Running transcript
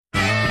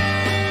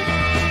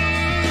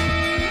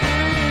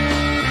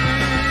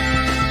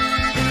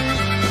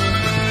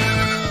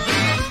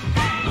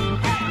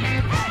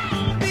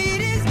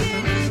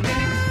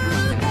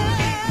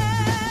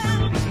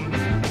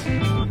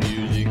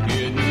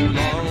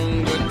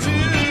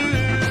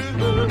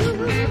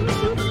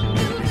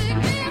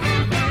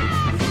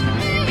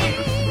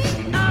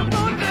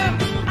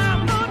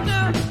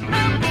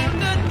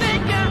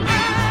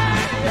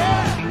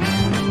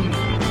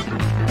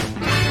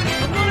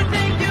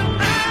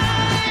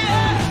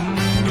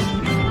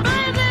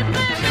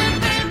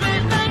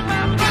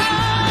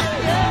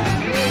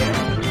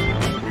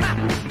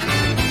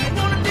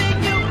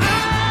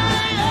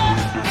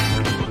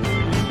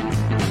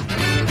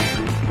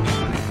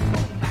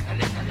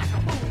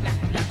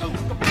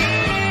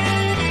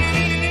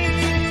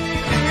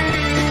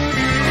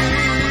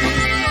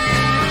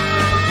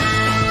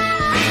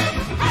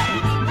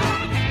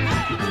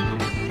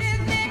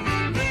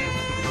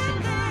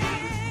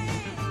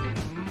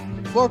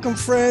Welcome,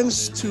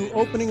 friends, to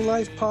Opening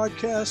Life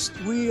Podcast.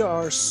 We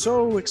are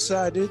so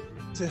excited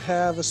to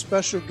have a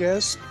special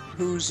guest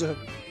who's a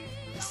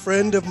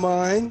friend of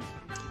mine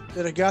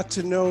that I got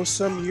to know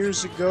some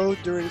years ago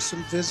during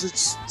some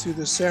visits to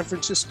the San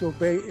Francisco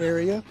Bay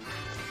Area.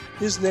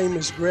 His name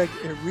is Greg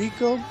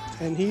Errico,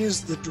 and he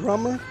is the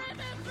drummer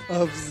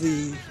of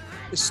the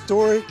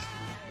historic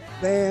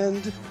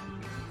band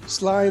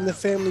Sly and the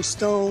Family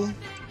Stone,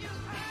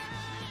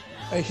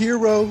 a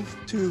hero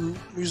to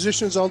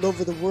musicians all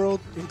over the world,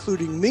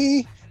 including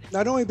me,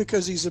 not only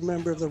because he's a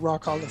member of the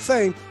Rock Hall of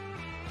Fame,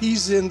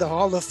 he's in the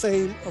Hall of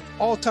Fame of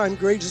all-time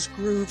greatest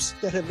grooves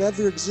that have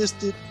ever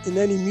existed in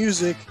any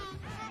music,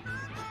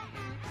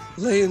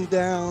 laying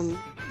down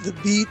the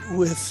beat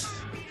with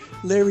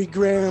Larry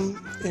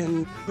Graham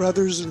and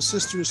brothers and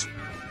sisters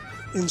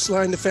in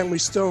Sly and the Family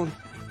Stone.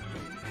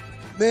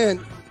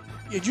 Man,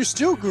 you're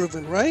still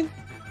grooving, right?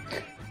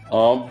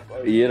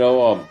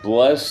 I'm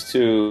blessed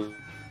to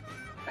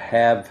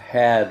have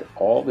had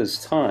all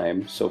this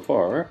time so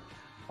far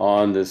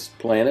on this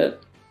planet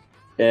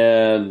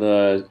and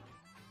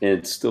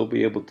still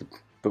be able to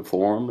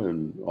perform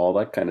and all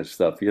that kind of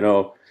stuff.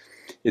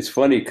 It's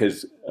funny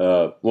because,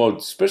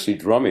 especially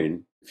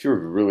drumming, if you're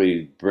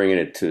really bringing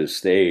it to the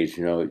stage,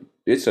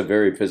 it's a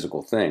very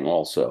physical thing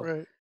also.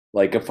 Right.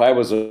 Like if I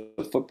was a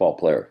football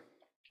player,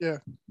 yeah,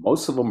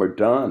 most of them are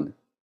done.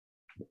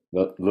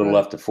 A little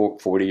after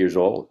 40 years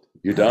old,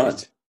 you're done.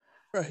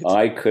 Right.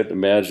 I couldn't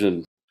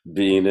imagine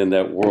being in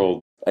that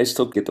world. I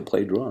still get to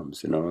play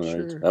drums,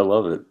 Sure. I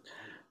love it.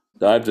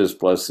 I'm just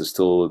blessed to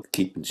still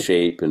keep in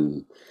shape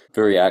and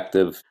very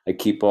active. I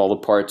keep all the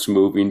parts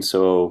moving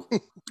so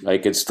I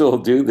can still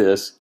do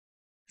this.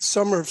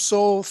 Summer of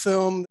Soul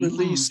film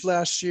released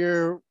last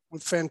year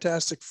with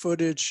fantastic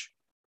footage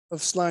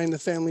of Sly and the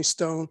Family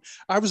Stone.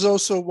 I was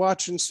also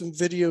watching some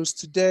videos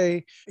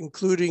today,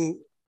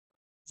 including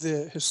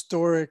the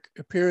historic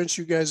appearance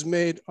you guys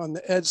made on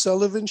the Ed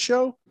Sullivan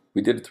Show.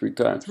 We did it 3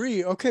 times.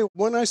 3, okay.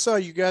 When I saw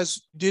you guys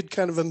did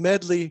kind of a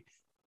medley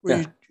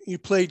where you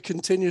played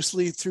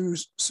continuously through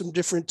some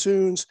different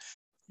tunes.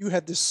 You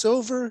had the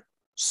silver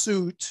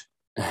suit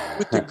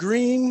with the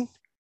green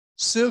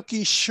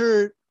silky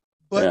shirt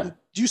button. Yeah.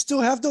 Do you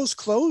still have those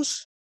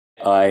clothes?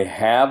 I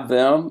have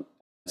them.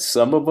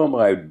 Some of them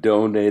I've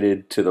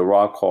donated to the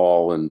Rock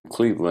Hall in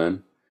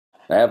Cleveland.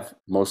 I have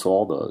most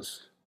all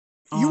those.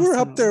 You were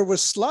up there with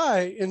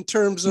Sly in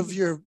terms of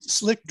your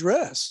slick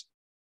dress.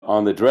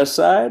 On the dress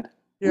side,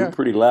 we were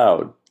pretty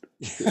loud.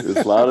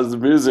 As loud as the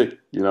music,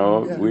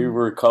 We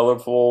were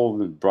colorful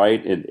and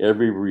bright in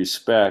every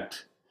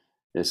respect.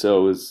 And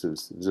so it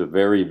was a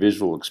very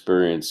visual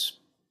experience,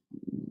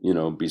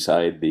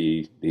 beside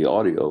the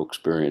audio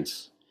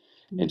experience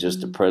and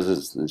just the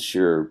presence and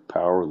sheer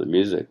power of the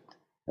music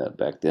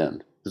back then.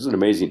 It was an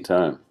amazing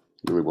time.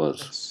 It really was.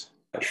 Yes.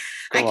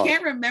 I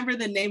can't remember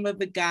the name of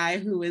the guy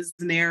who is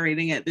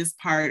narrating at this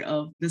part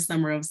of the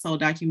Summer of Soul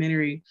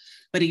documentary,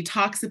 but he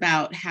talks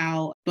about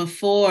how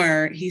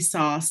before he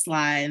saw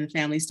Sly and the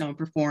Family Stone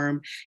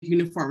perform,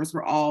 uniforms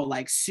were all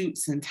like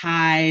suits and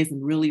ties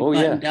and really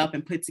buttoned up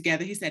and put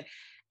together. He said,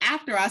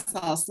 after I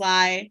saw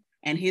Sly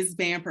and his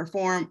band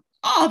perform,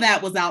 all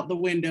that was out the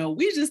window.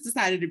 We just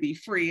decided to be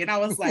free. And I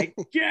was like,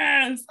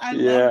 yes, I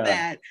love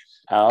that.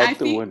 Out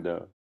the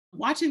window.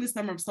 Watching the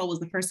Summer of Soul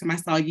was the first time I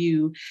saw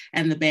you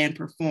and the band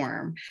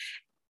perform.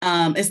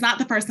 It's not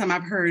the first time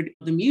I've heard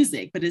the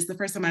music, but it's the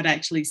first time I'd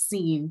actually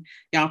seen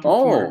y'all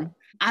perform.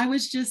 I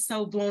was just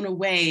so blown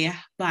away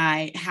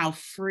by how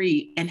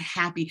free and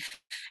happy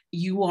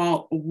you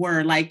all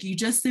were. Like you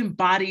just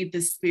embodied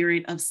the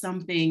spirit of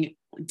something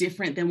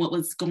different than what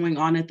was going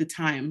on at the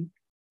time.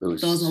 There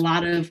was a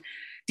lot of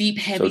deep,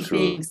 heavy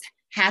things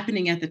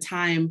happening at the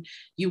time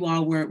you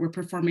all were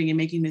performing and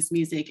making this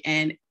music.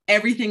 And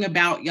everything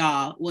about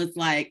y'all was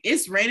like,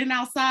 it's raining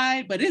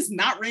outside, but it's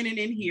not raining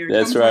in here.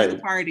 That's right. The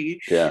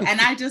party. Yeah. And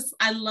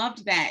I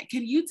loved that.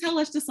 Can you tell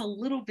us just a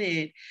little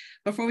bit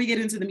before we get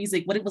into the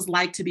music, what it was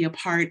like to be a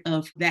part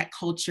of that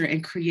culture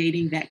and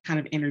creating that kind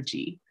of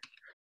energy?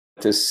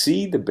 To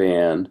see the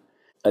band,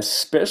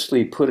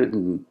 especially put it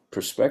in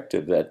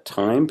perspective, that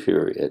time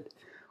period,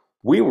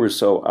 we were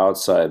so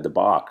outside the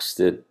box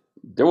that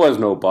there was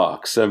no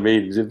box. I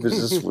mean,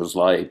 this was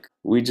like,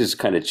 we just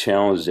kind of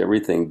challenged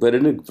everything, but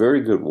in a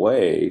very good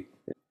way.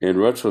 In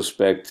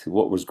retrospect,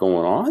 what was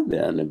going on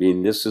then? I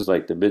mean, this is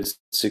like the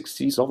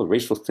mid-'60s, all the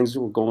racial things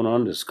that were going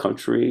on in this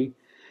country.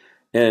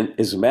 And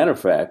as a matter of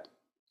fact,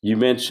 you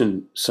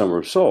mentioned Summer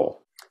of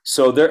Soul.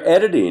 So they're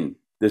editing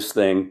this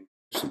thing,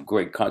 some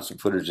great concert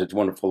footage, there's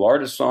wonderful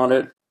artists on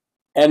it,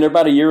 and they're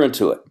about a year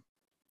into it.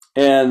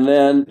 And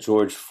then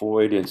George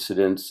Floyd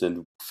incidents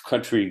and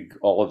country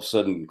all of a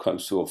sudden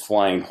comes to a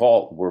flying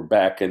halt. We're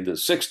back in the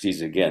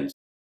 60s again.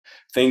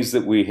 Things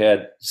that we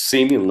had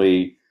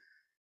seemingly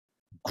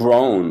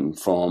grown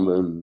from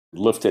and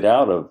lifted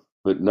out of.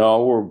 But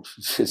no,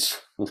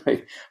 it's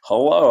like,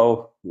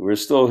 hello, we're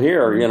still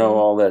here,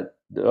 all that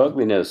the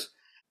ugliness.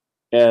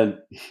 And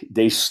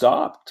they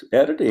stopped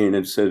editing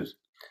and said,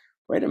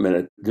 wait a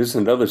minute, there's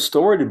another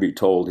story to be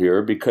told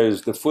here,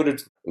 because the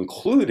footage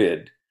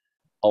included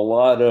a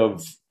lot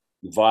of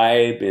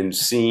vibe and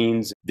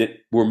scenes that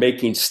were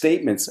making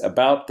statements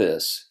about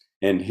this.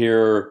 And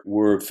here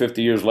we're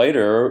 50 years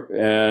later,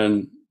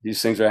 and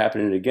these things are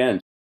happening again.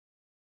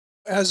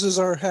 As is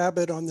our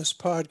habit on this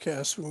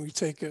podcast, when we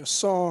take a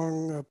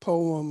song, a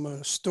poem,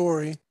 a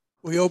story,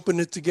 we open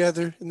it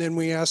together, and then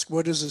we ask,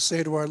 what does it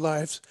say to our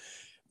lives?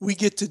 We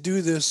get to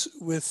do this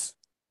with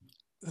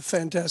the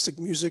fantastic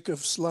music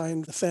of Sly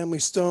and the Family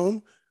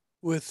Stone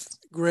with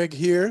Greg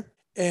here,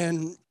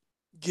 and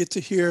get to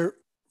hear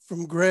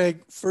from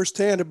Greg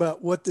firsthand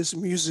about what this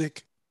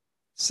music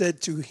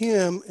said to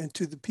him and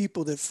to the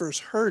people that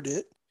first heard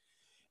it.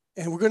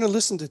 And we're going to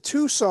listen to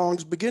two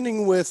songs,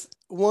 beginning with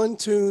one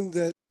tune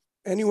that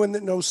anyone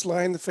that knows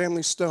Sly and the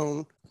Family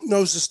Stone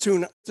knows this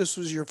tune. This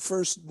was your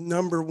first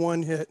number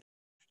one hit.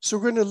 So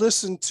we're going to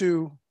listen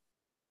to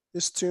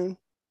this tune.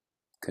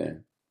 Okay.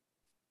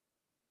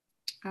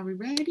 Are we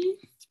ready?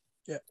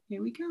 Yeah.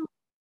 Here we go.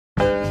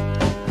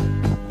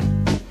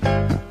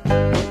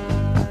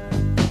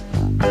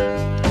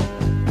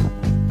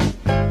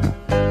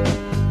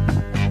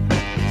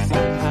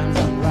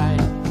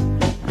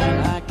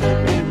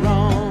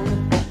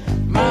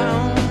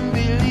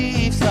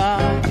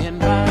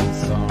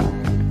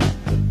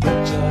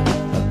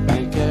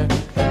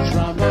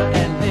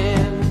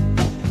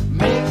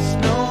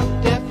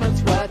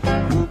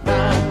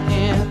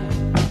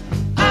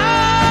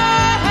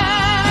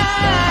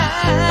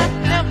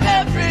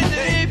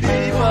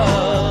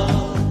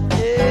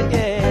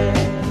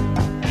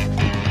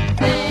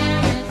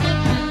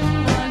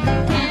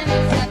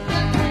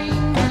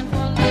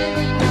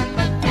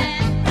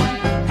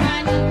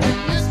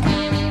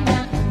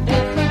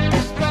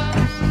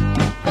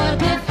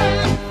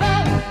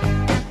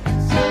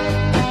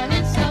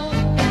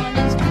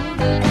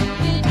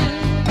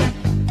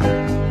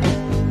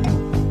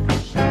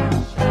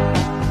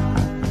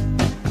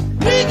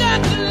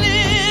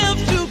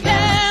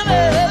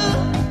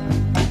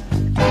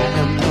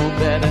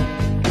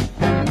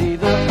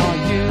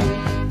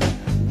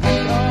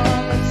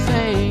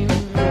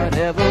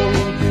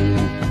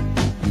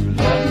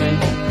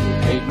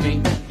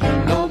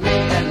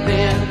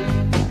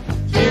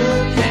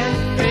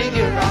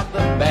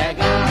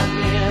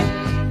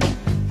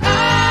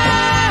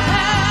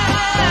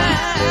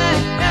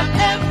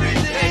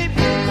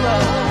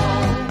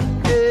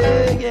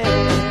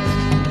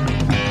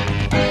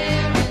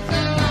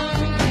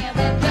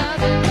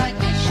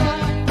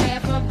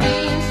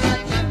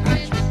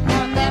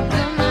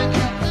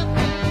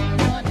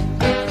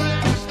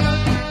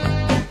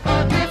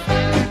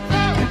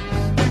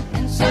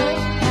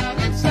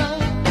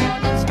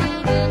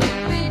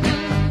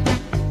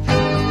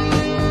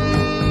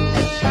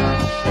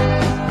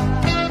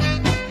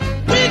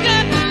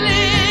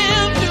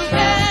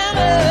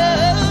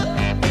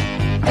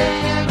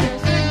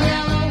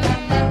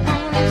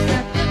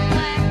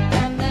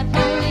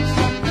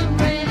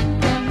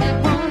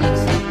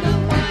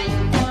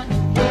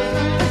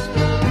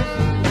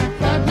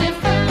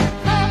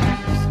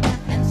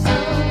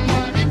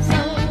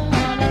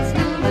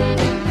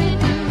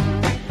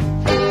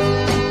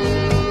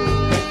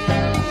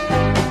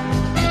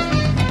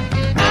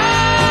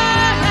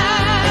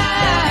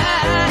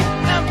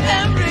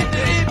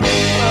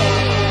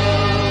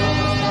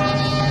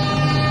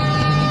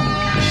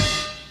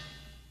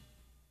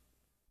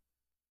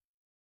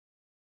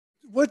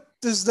 What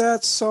does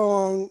that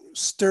song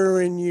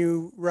stir in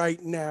you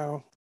right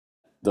now?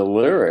 The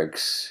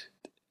lyrics,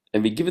 I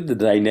mean, given the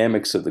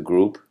dynamics of the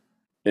group,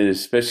 and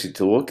especially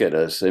to look at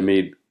us, I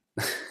mean,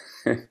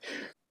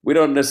 we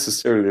don't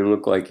necessarily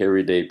look like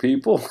everyday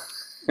people.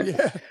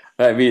 Yeah.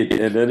 I mean,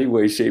 in any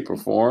way, shape, or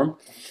form.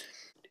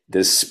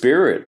 The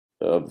spirit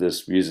of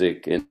this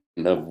music and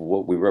of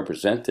what we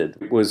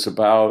represented was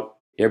about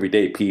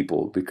everyday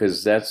people,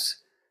 because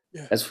that's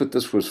what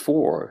this was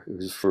for.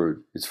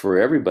 It's for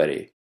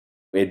everybody.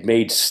 It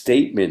made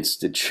statements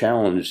that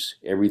challenged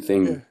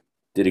everything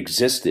that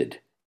existed.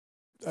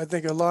 I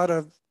think a lot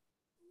of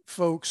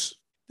folks,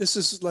 this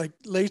is like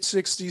late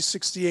 60s,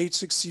 68,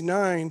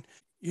 69.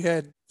 You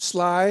had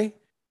Sly,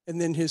 and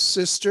then his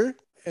sister,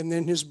 and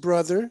then his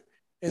brother,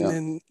 and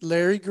then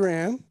Larry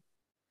Graham,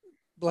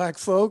 Black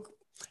folk,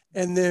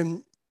 and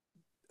then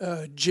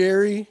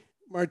Jerry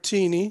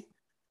Martini,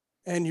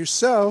 and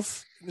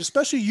yourself, and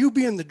especially you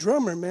being the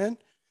drummer, man.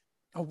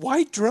 A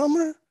white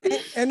drummer,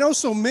 and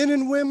also men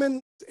and women.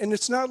 And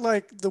it's not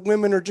like the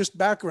women are just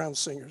background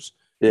singers.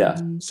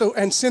 Yeah. So,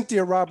 and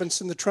Cynthia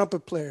Robinson, the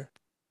trumpet player.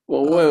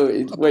 Well,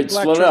 wait,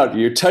 slow down.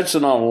 You're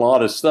touching on a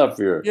lot of stuff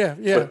here. Yeah.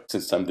 But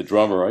since I'm the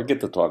drummer, I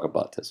get to talk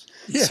about this.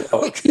 Yeah,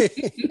 so,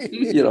 okay.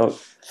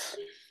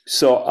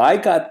 So I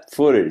got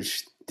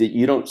footage that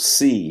you don't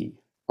see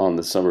on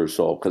the Summer of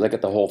Soul, because I got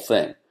the whole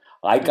thing.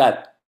 I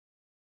got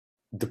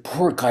the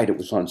poor guy that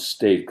was on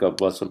stage, God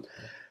bless him,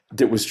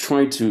 that was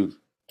trying to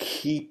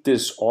keep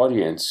this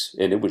audience,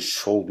 and it was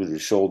shoulder to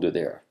shoulder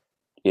there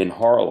in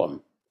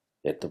Harlem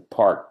at the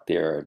park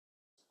there.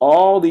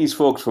 All these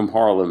folks from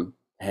Harlem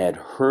had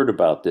heard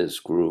about this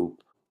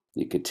group.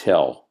 You could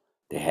tell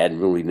they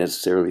hadn't really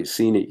necessarily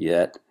seen it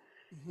yet.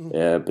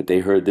 But they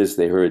heard this,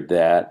 they heard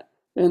that,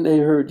 and they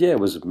heard, it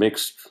was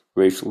mixed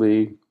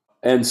racially.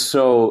 And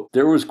so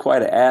there was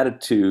quite an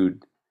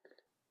attitude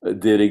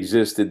that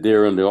existed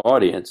there in the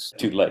audience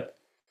to like,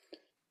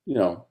 you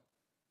know,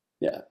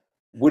 yeah,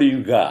 what do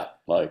you got?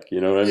 Like,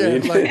 you know what I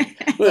mean?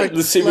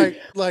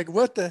 Like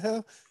what the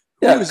hell?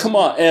 Come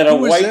on. And a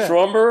white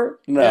drummer?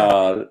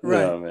 No,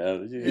 no,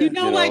 man. You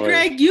know what,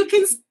 Greg? You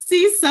can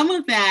see some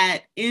of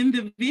that in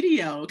the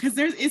video because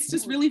it's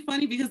just really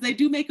funny because they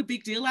do make a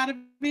big deal out of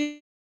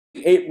it.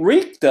 It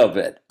reeked of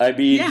it. I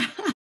mean,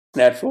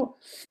 natural.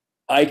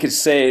 I could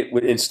say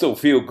it and still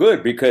feel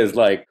good because,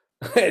 like,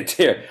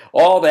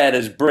 all that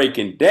is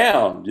breaking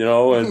down, you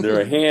know, and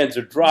their hands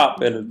are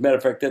dropping. As a matter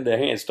of fact, then their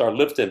hands start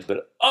lifting,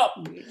 but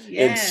up.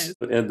 Yes.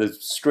 And the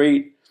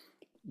straight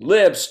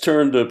lips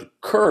turn to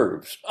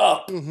curves,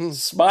 up,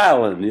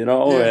 smiling, you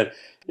know, and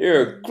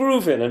they're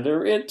grooving and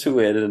they're into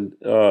it. And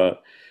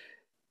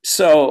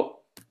so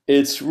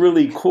it's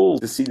really cool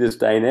to see this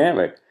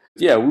dynamic.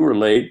 Yeah, we were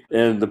late,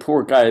 and the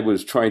poor guy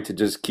was trying to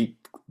just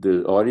keep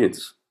the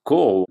audience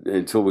cool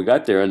until we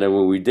got there. And then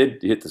when we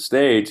did hit the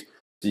stage,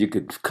 you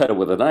could cut it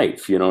with a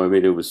knife, you know, I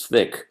mean, it was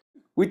thick.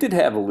 We did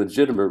have a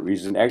legitimate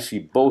reason.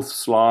 Actually, both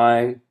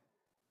Sly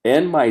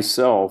and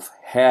myself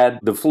had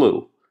the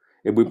flu.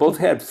 And we both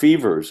had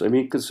fevers. I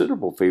mean,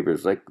 considerable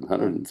fevers, like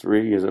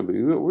 103.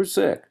 We were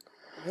sick.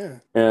 Yeah.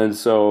 And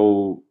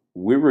so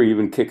we were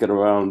even kicking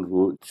around,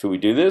 well, should we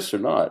do this or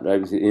not?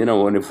 You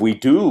know, and if we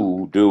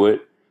do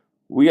it,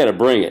 we got to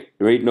bring it.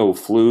 There ain't no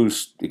flu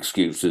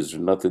excuses or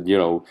nothing. You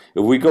know,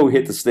 if we go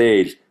hit the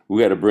stage,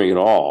 we got to bring it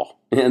all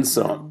and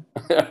some,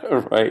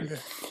 right? Yeah.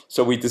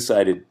 So we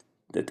decided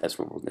that that's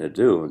what we're going to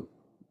do,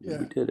 and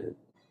we did it.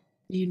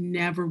 You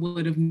never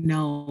would have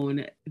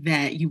known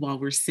that you all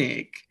were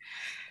sick.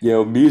 You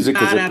know, music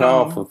is a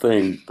powerful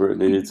thing,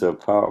 Brittany. It's a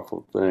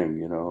powerful thing,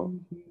 you know.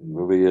 It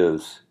really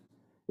is.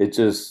 It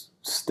just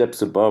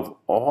steps above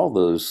all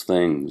those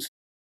things.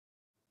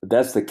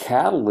 That's the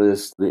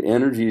catalyst, the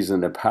energies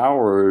and the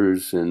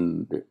powers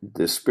and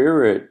the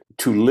spirit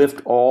to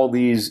lift all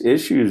these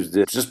issues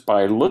that just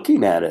by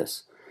looking at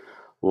us,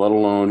 let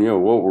alone, you know,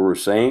 what we were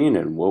saying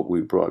and what we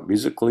brought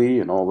musically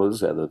and all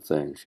those other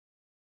things.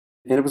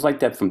 And it was like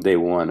that from day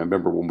one. I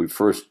remember when we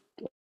first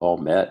all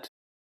met,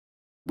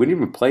 we didn't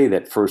even play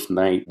that first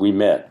night we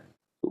met.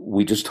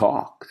 We just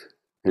talked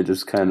and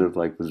just kind of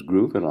like was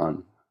grooving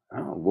on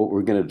what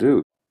we're going to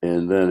do.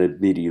 And then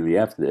immediately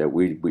after that,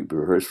 we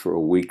rehearsed for a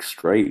week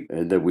straight,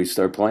 and then we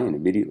start playing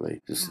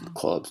immediately, just in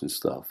clubs and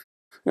stuff.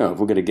 You know, if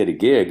we're going to get a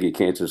gig, you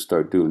can't just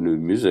start doing new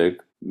music.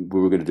 We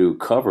were going to do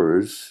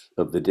covers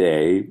of the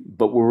day,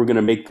 but we were going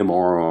to make them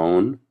our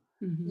own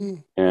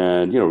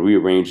and, you know,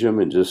 rearrange them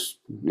and just,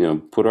 you know,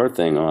 put our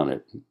thing on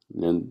it.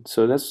 And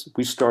so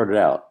we started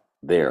out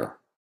there.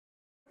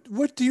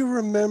 What do you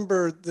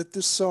remember that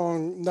this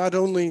song, not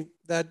only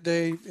that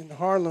day in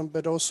Harlem,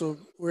 but also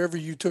wherever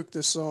you took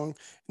this song,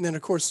 and then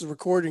of course the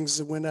recordings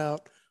that went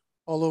out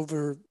all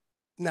over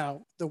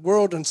now the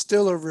world and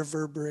still are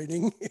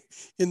reverberating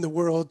in the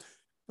world,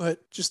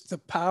 but just the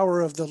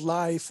power of the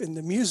life and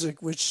the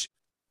music, which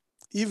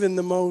even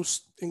the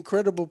most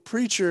incredible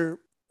preacher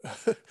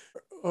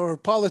or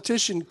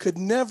politician could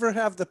never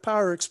have the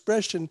power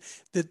expression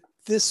that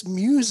this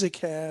music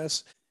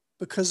has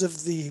because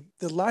of the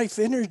life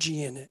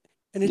energy in it.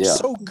 And it's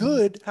so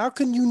good. How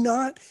can you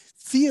not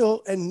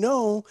feel and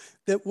know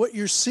that what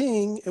you're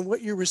seeing and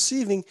what you're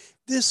receiving,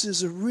 this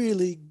is a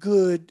really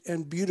good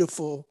and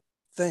beautiful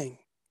thing?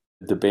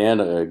 The band,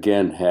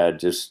 again, had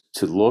just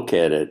to look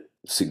at it,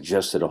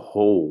 suggested a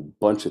whole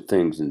bunch of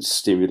things and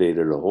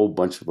stimulated a whole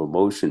bunch of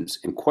emotions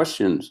and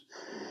questions.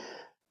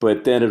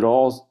 But then it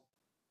all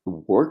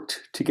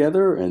worked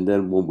together. And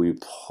then when we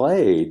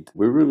played,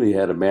 we really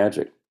had a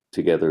magic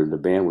together, and the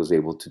band was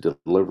able to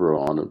deliver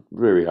on a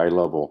very high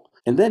level.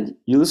 And then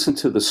you listen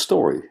to the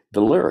story,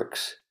 the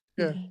lyrics.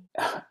 Yeah.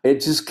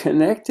 It just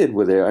connected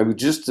with it. I mean,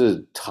 just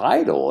the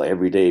title,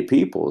 Everyday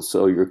People.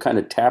 So you're kind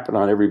of tapping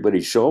on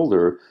everybody's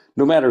shoulder,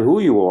 no matter who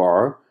you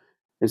are,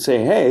 and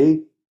say,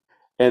 hey.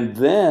 And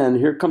then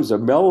here comes a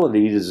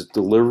melody that's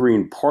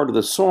delivering part of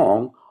the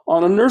song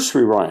on a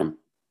nursery rhyme.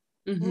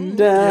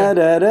 Da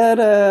da da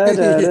da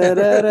da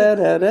da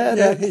da da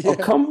da. Oh,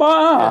 come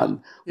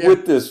on!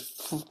 With this,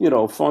 you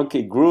know,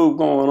 funky groove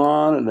going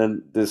on, and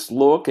then this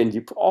look, and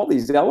you put all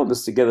these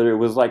elements together. It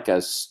was like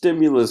a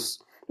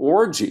stimulus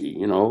orgy,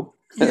 you know.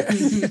 Well,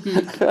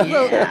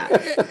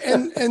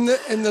 and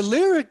the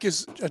lyric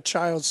is a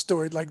child's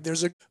story. Like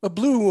there's a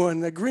blue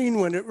one, a green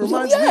one. It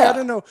reminds me, I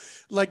don't know,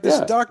 like this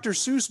Dr.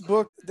 Seuss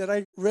book that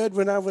I read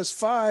when I was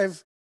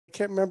 5. I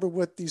can't remember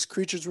what these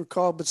creatures were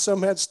called, but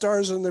some had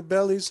stars on their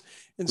bellies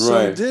and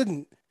some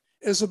didn't.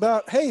 It's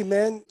about, hey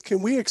man,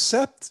 can we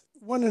accept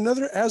one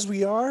another as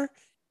we are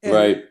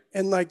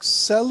and like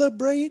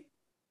celebrate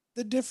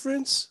the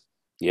difference?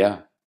 Yeah.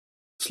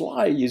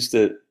 Sly used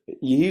to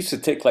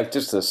take like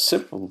just a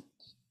simple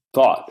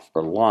thought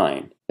or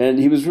line, and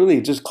he was really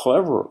just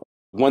clever.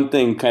 One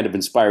thing kind of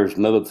inspires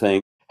another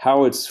thing.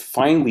 How it's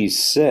finally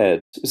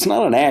said, it's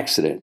not an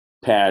accident.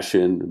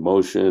 Passion,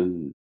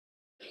 emotion.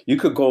 You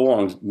could go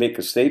along, make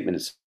a statement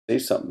and say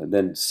something, and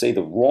then say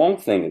the wrong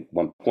thing at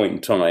one point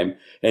in time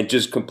and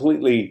just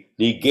completely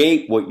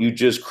negate what you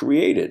just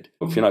created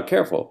if you're not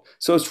careful.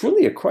 So it's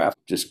really a craft.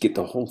 Just get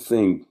the whole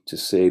thing to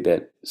say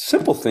that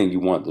simple thing you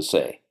want to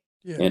say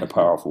in a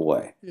powerful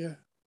way. Yeah.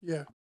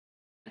 Yeah.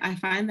 I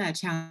find that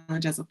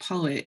challenge as a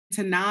poet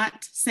to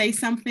not say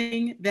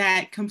something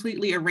that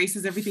completely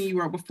erases everything you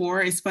wrote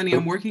before. It's funny,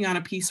 I'm working on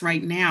a piece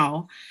right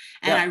now,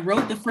 and I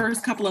wrote the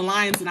first couple of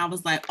lines and I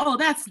was like, oh,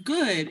 that's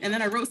good. And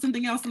then I wrote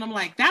something else and I'm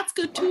like, that's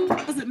good too.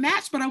 Doesn't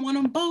match, but I want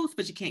them both.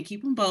 But you can't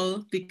keep them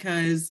both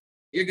because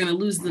you're going to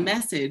lose the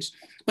message.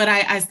 But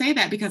I say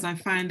that because I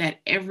find that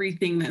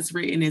everything that's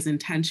written is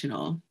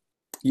intentional.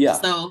 Yeah.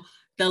 So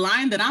the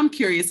line that I'm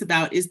curious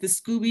about is the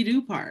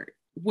Scooby-Doo part.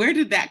 Where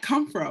did that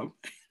come from?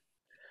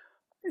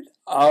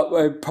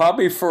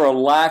 Probably for a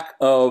lack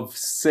of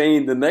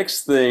saying the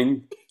next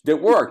thing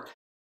that worked.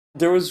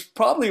 There was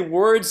probably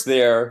words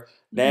there,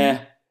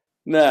 and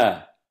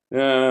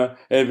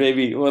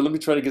maybe, well, let me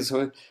try to get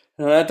some,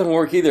 that don't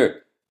work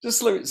either.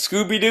 Just let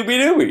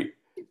Scooby-Dooby-Dooby.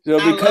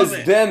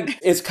 Because then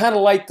it's kind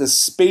of like the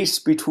space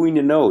between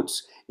the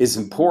notes is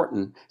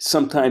important,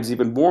 sometimes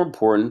even more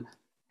important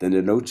than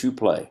the notes you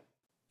play.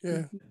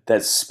 Yeah.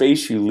 That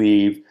space you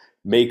leave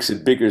makes a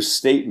bigger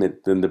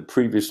statement than the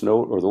previous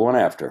note or the one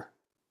after.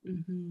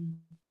 Mm-hmm.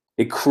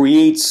 It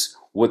creates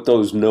what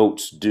those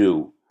notes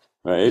do,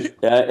 right?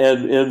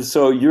 and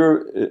so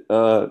you're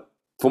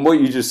from what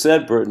you just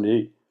said,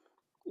 Brittany,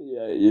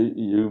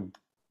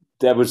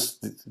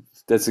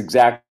 that's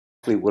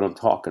exactly what I'm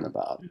talking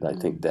about. Mm-hmm. I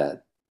think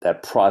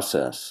that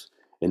process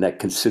and that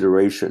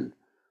consideration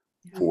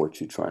for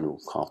what you're trying to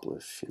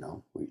accomplish,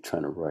 what you're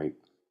trying to write.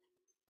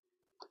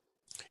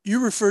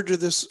 You referred to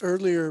this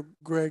earlier,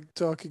 Greg,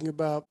 talking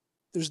about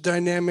there's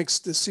dynamics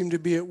that seem to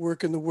be at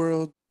work in the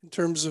world in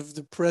terms of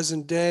the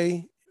present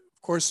day,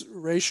 of course,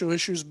 racial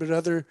issues, but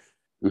other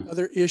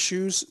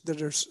issues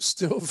that are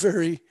still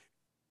very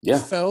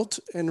felt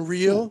and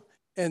real,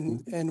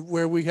 and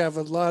where we have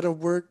a lot of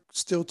work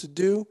still to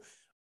do.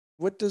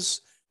 What does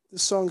the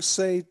song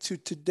say to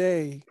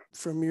today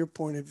from your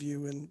point of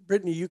view? And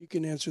Brittany, you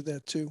can answer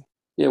that too.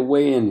 Yeah,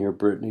 weigh in here,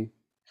 Brittany.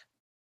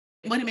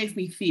 What it makes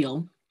me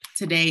feel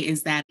today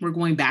is that we're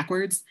going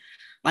backwards,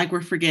 like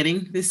we're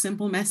forgetting this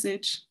simple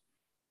message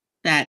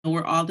that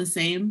we're all the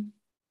same.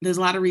 There's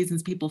a lot of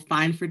reasons people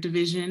find for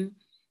division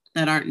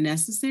that aren't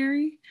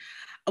necessary.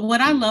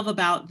 What I love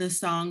about the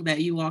song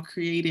that you all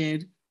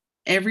created,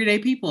 Everyday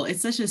People,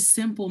 it's such a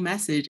simple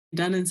message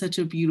done in such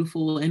a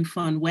beautiful and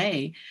fun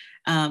way.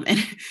 And,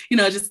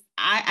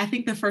 I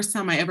think the first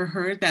time I ever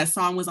heard that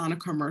song was on a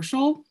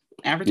commercial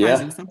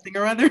advertising something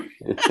or other.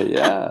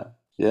 Yeah.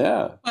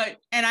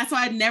 So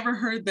I'd never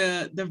heard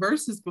the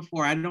verses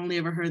before. I'd only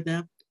ever heard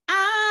the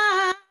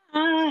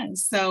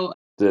So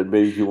did it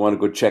make you want to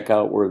go check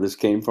out where this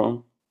came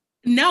from?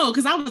 No,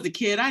 because I was a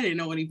kid. I didn't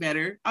know any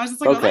better. I was just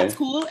like, oh, that's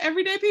cool.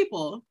 Everyday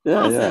People.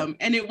 Awesome. Yeah.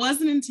 And it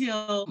wasn't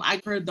until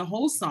I heard the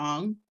whole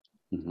song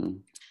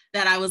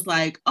that I was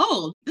like,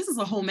 oh, this is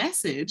a whole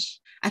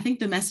message. I think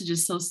the message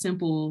is so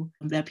simple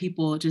that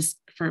people just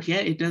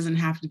forget it doesn't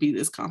have to be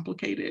this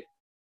complicated.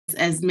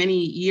 As many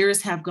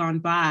years have gone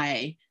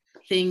by,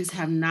 things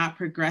have not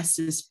progressed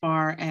as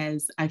far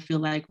as I feel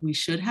like we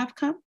should have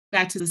come.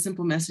 Back to the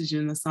simple message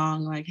in the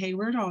song, like, hey,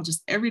 we're all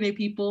just everyday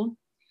people.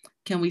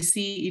 Can we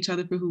see each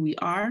other for who we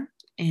are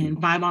and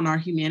vibe on our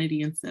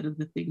humanity instead of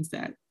the things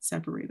that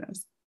separate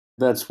us?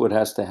 That's what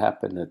has to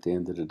happen at the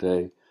end of the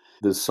day.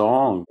 The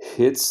song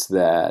hits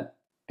that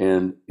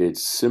in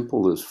its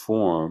simplest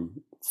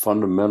form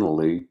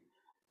fundamentally,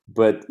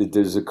 but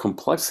there's a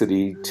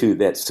complexity to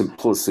that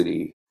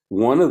simplicity.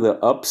 One of the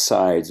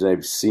upsides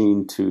I've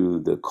seen to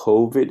the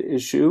COVID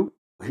issue,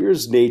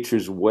 here's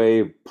nature's way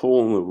of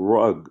pulling the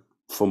rug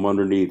from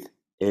underneath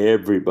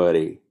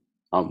everybody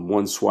on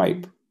one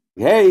swipe.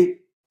 Hey,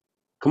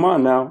 come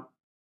on now.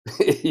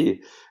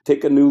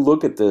 Take a new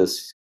look at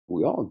this.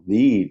 We all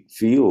need,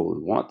 feel,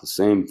 and want the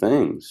same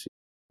things.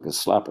 A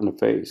slap in the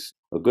face,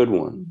 a good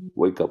one,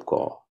 wake-up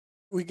call.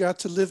 We got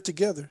to live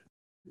together.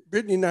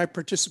 Brittany and I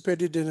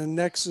participated in a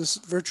Nexus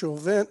virtual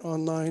event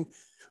online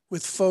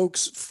with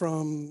folks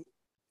from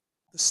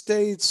the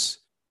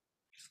States,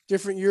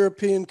 different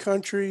European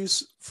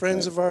countries,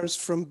 friends of ours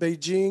from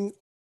Beijing.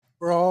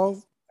 We're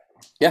all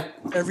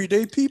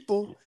everyday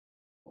people.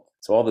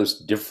 So all this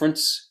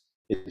difference,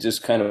 it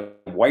just kind of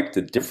wiped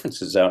the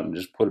differences out and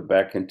just put it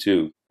back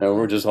into,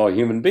 we're just all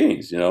human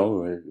beings,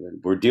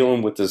 we're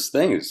dealing with this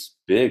thing. It's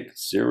big,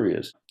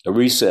 serious. A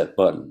reset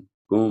button,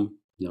 boom,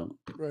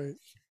 Right.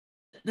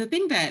 The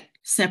thing that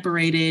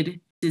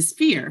separated is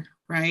fear,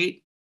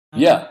 right?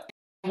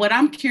 What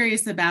I'm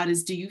curious about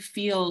is, do you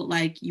feel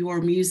like your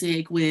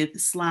music with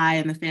Sly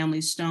and the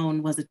Family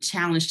Stone was a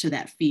challenge to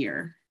that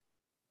fear?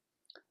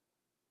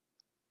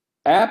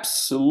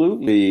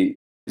 Absolutely.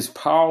 As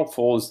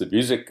powerful as the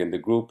music and the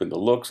group and the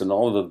looks and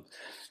all of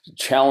the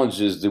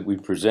challenges that we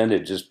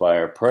presented just by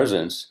our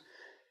presence,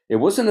 it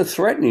wasn't a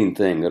threatening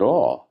thing at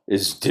all.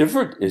 As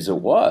different as it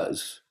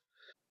was,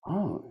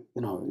 oh,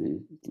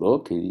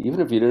 look, even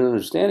if you didn't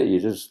understand it, you're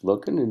just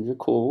looking and you're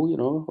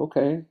cool,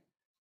 okay.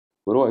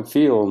 What do I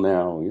feel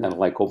now? Kind of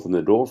like open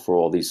the door for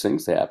all these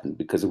things to happen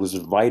because it was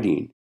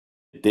inviting.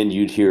 Then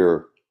you'd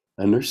hear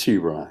a nursery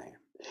rhyme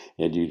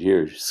and you'd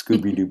hear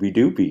Scooby Dooby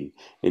Doopy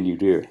and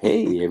you'd hear,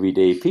 hey,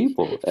 everyday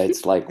people.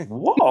 It's like,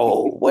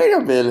 whoa, wait a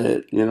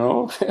minute,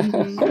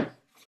 Mm-hmm.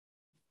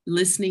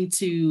 Listening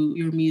to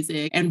your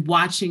music and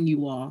watching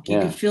you all, you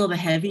could feel the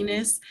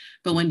heaviness,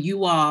 but when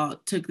you all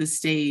took the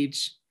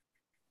stage,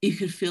 you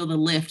could feel the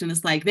lift. And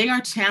it's like they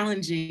are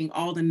challenging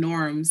all the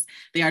norms.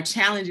 They are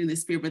challenging the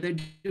fear, but they're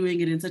doing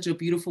it in such a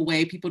beautiful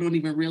way. People don't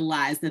even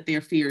realize that their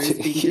fear is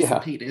being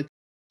dissipated.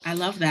 I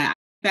love that.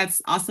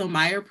 That's also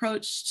my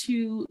approach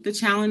to the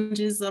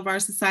challenges of our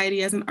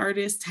society as an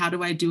artist. How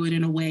do I do it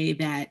in a way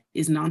that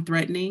is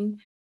non-threatening?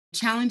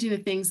 Challenging the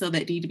things though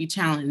that need to be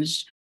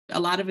challenged. A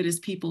lot of it is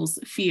people's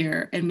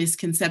fear and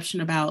misconception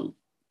about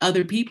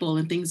other people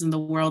and things in the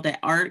world that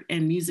art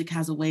and music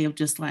has a way of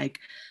just like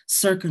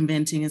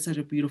circumventing in such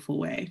a beautiful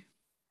way.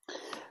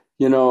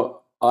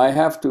 I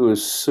have to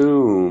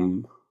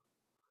assume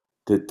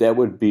that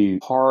would be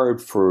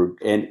hard for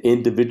an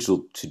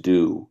individual to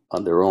do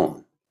on their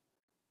own.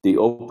 The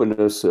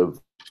openness of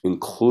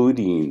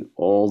including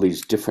all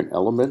these different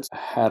elements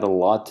had a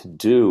lot to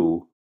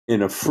do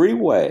in a free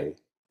way,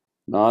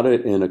 not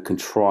in a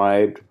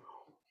contrived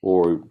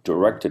or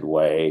directed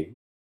way.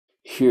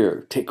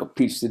 Here, take a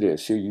piece of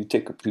this. Here, you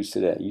take a piece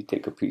of that. You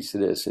take a piece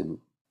of this. And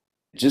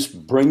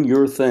just bring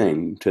your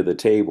thing to the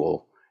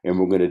table, and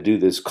we're going to do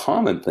this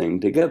common thing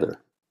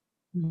together.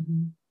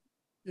 Mm-hmm.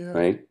 Yeah.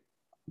 Right?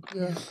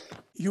 Yeah.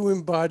 You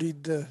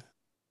embodied the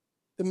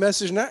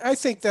message. And I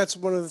think that's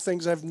one of the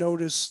things I've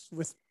noticed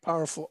with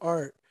powerful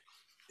art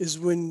is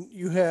when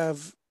you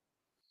have,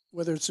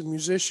 whether it's a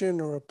musician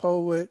or a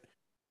poet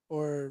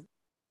or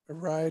a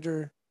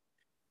writer,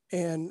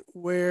 and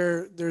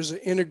where there's an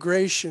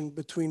integration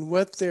between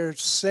what they're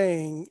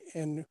saying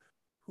and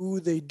who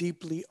they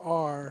deeply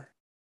are,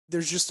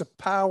 there's just a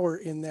power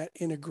in that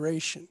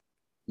integration.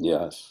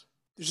 Yes.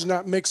 There's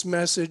not mixed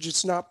message.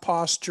 It's not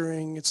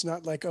posturing. It's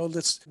not like, oh,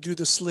 let's do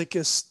the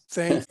slickest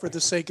thing for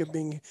the sake of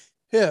being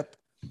hip.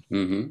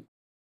 Mm-hmm.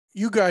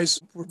 You guys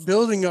were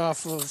building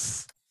off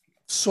of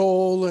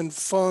soul and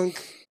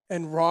funk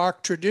and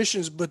rock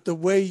traditions, but the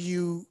way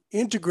you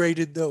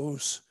integrated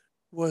those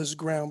was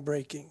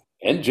groundbreaking.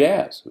 And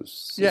jazz.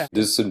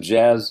 There's some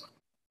jazz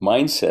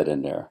mindset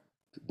in there.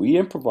 We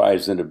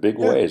improvised in a big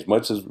way. As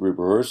much as we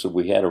rehearsed,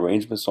 we had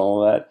arrangements,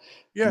 all that.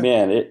 Yeah.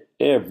 Man,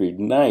 every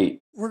night.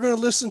 We're going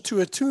to listen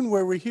to a tune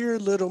where we hear a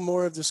little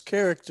more of this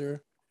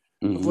character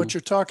of what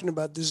you're talking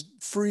about, this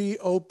free,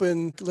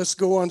 open, let's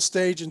go on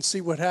stage and see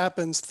what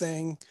happens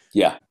thing.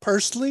 Yeah.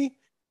 Personally,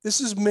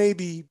 this is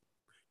maybe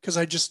because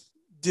I just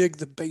dig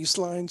the bass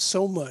line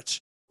so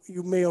much.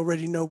 You may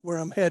already know where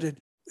I'm headed.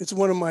 It's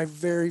one of my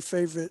very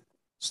favorite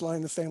Sly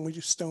and the Family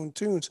Stone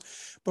tunes.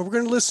 But we're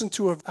going to listen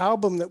to an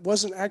album that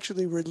wasn't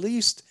actually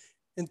released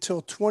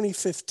until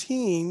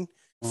 2015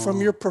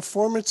 from your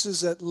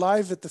performances at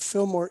Live at the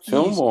Fillmore East.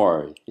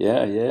 Fillmore,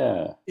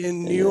 yeah.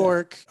 In New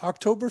York,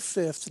 October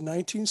 5th,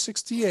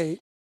 1968.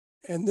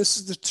 And this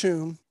is the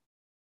tune.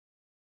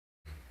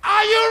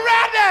 Are you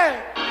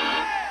ready?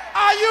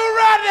 Are you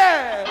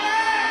ready?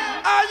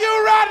 Are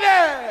you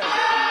ready?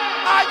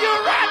 Are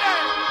you ready?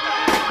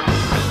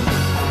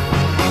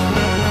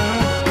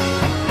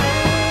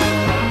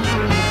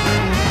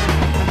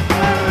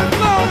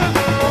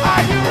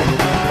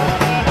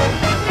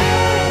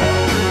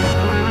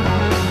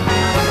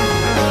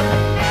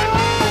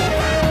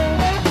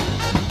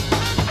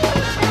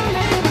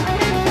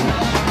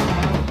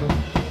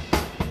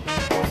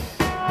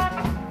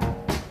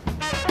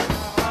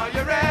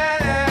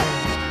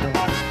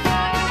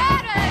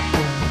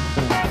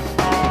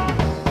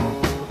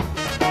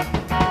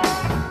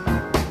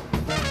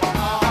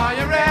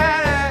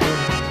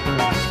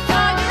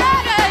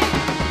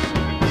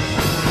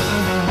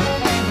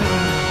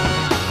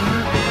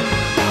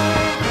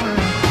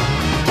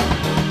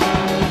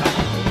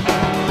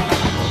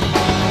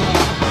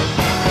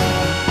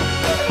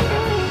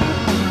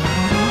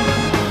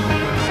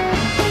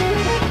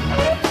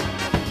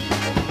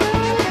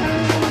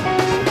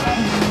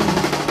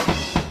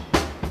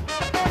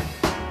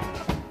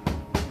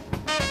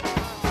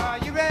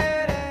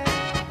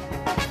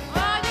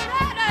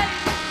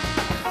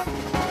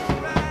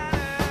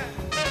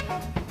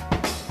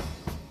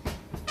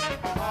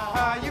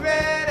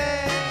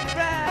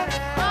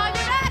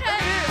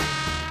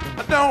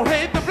 Don't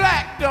hate the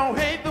black, don't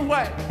hate the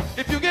white.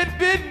 If you get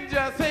bitten,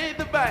 just hate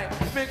the bite.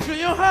 Make sure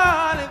your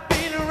heart is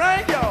beating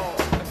right, y'all.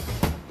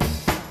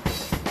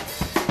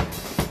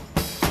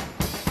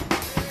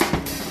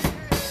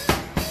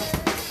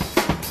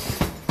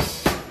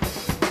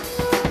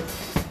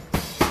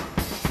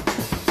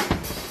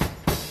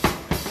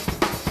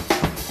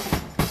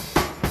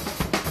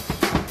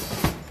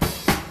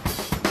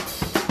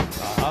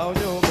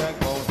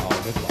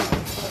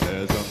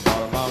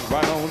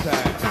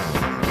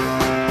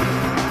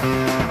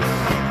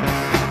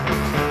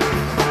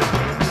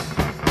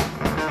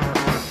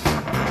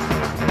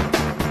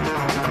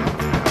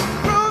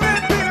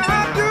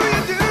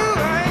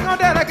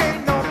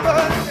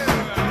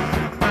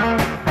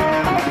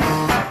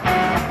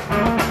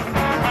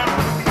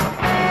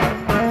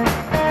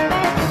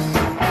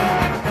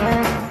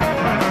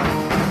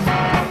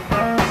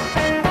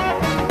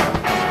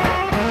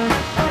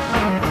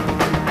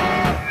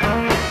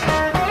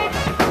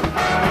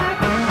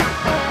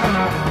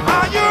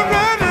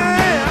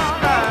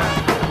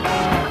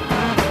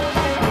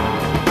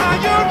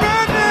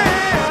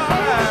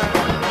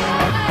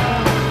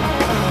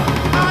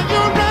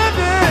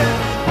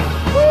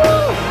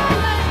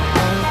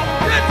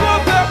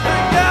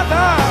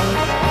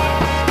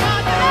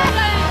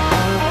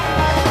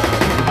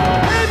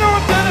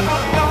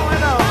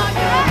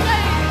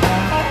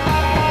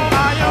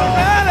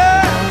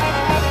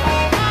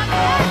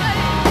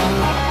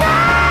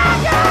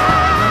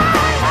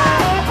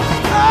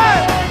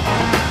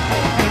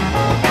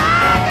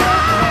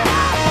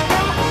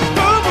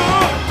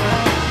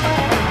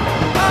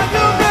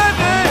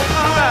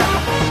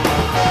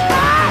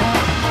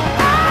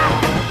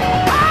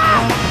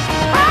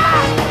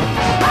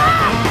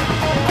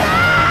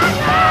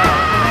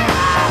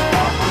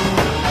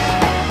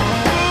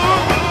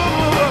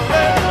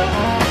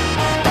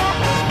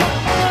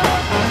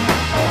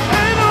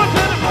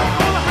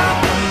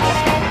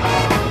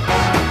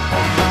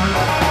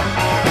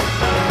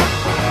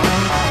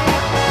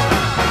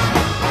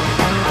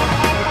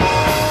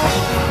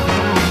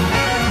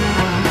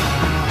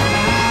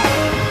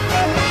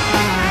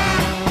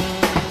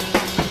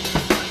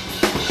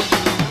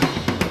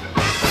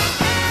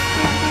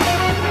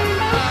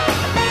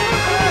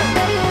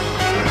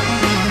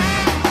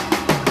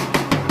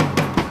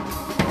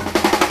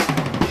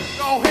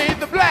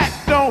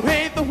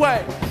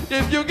 way.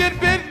 If you get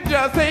bitten,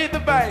 just hit the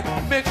bite.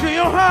 Make sure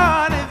your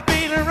heart is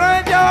beating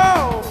right,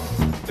 yo.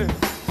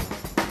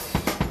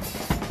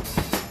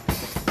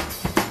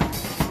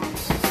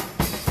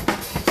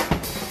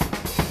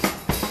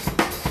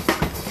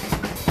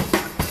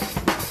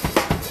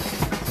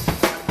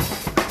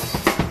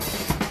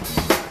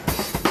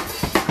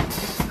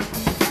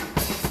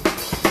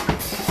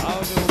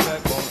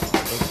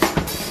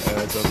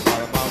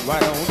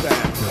 Right on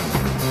down.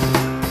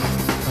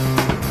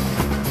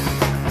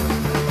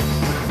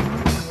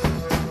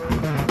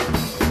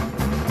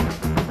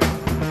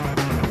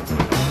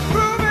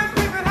 Proving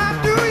people,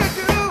 how do you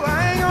do?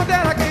 I ain't gonna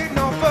delegate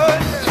no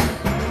fun.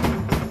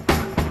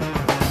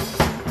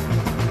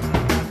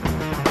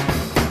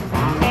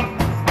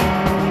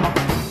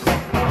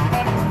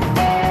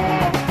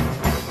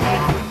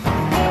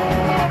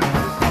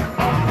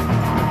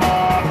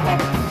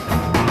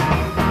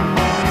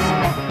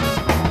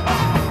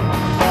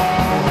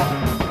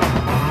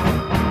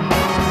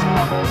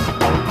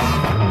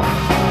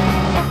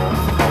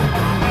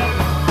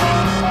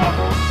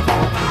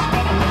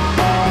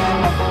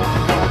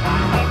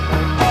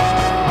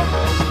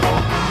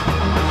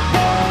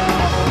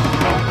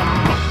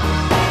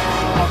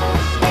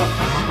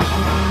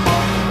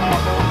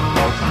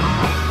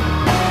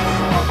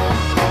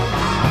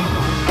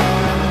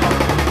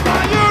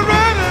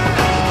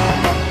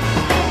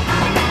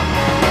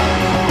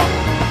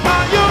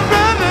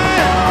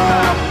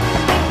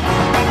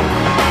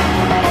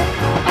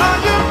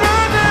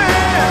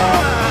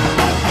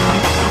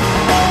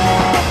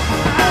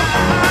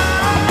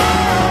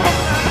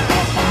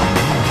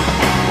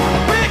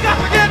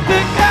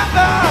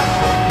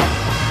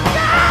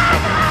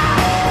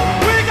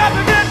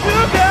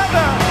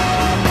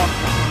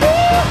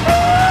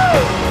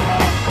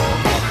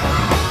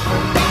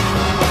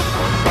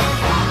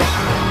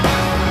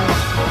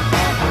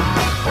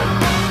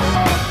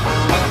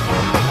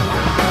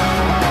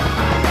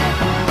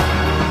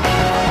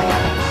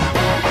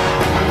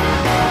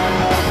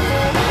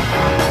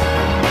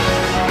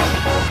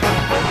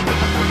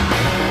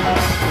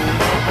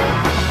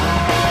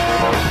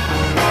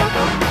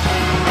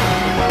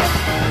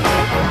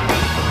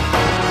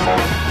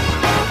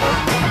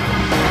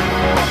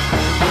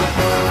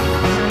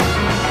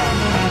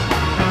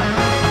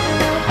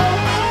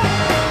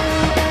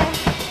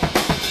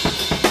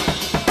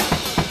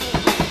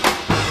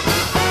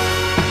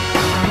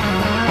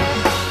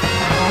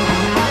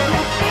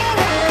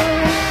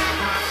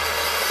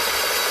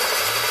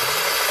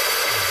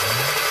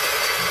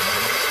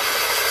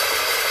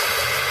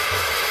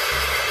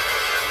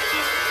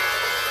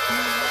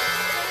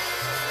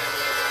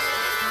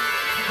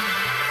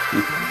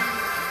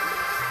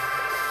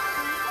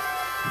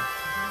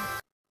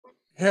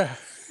 Yeah.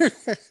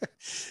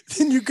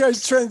 Then you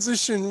guys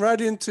transition right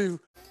into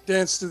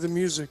Dance to the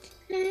Music.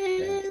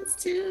 Dance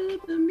to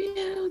the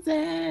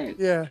music.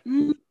 Yeah.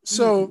 Mm-hmm.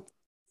 So,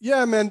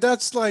 yeah, man,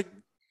 that's like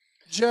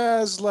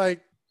jazz,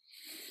 like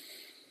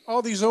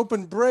all these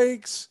open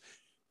breaks,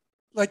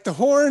 like the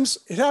horns.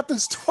 It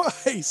happens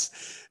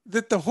twice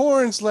that the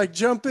horns like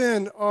jump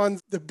in on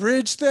the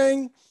bridge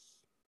thing,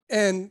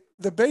 and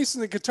the bass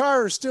and the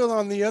guitar are still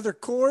on the other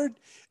chord,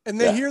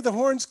 and they hear the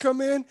horns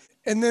come in,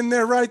 and then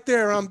they're right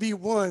there on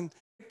B1.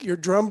 Your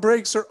drum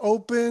breaks are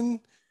open.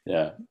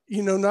 Yeah.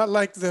 You know, not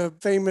like the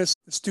famous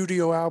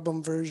studio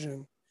album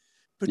version,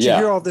 but you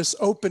hear all this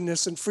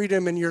openness and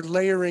freedom, and you're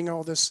layering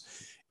all this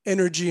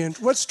energy. And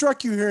what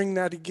struck you hearing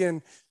that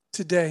again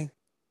today?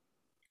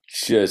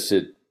 Just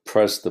it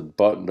pressed the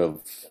button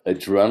of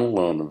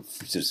adrenaline,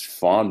 of just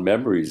fond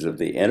memories of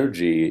the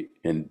energy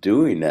in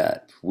doing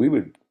that. We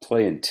would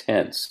play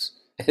intense,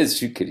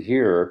 as you could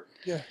hear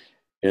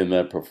in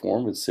that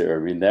performance there. I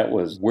mean, that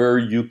was where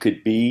you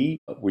could be,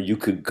 where you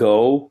could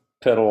go,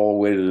 pedal all the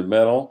way to the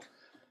metal.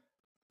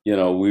 You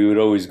know, we would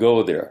always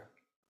go there.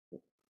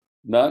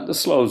 Not in the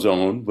slow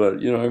zone, but,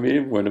 you know what I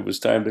mean? When it was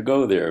time to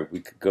go there, we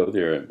could go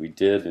there, and we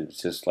did. And it was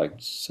just like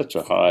such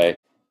a high.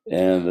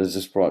 And it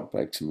just brought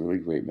back some really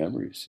great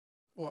memories.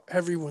 Well,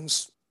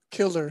 everyone's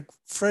killer.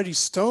 Freddie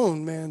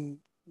Stone, man.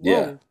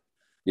 Whoa.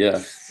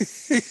 Yeah.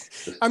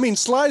 I mean,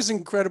 Sly's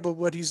incredible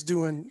what he's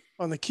doing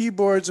on the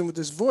keyboards and with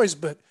his voice,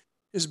 but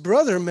his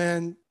brother,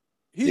 man,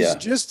 he's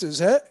just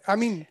as, I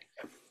mean,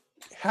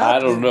 I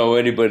don't know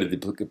anybody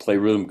that could play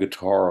rhythm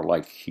guitar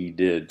like he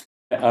did.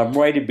 I'm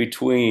right in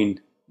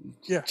between.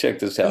 Check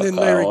this out,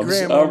 Kyle.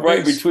 I'm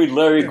right between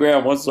Larry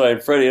Graham one side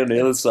and Freddie on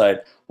the other side.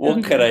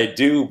 What can I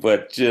do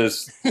but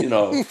just, you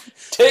know,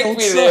 take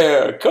me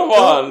there. Come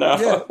on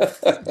now.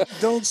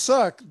 Don't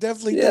suck.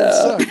 Definitely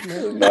don't suck,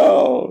 man.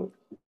 No,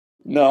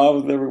 I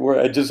was never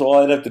worried. All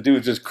I'd have to do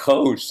is just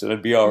coach and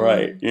it'd be all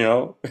right, you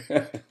know?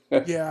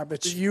 Yeah,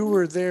 but you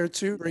were there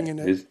too, bringing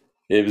it.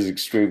 It was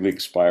extremely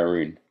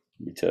inspiring,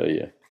 let me tell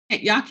you.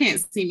 Y'all can't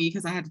see me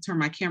because I had to turn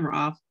my camera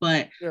off,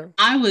 but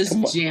I was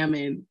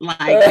jamming like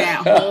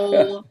that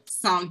whole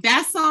song.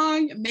 That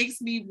song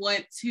makes me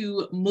want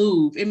to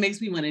move. It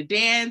makes me want to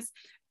dance.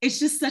 It's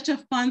just such a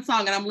fun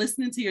song. And I'm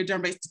listening to your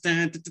drum bass.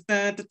 I'm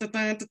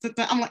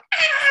like,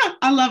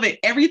 I love it.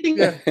 Everything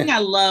Yeah. I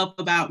love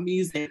about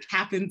music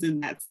happens in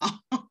that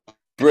song.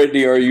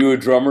 Brittany, are you a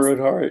drummer at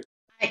heart?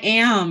 I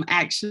am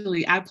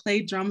actually. I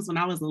played drums when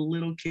I was a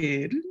little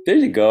kid. There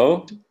you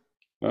go.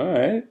 All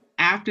right.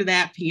 After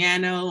that,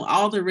 piano,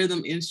 all the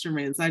rhythm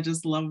instruments, I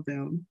just love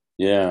them.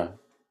 Yeah.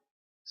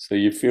 So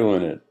you're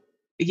feeling it.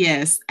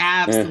 Yes,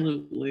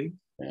 absolutely.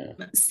 Yeah.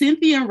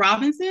 Cynthia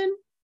Robinson,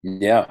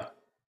 Yeah.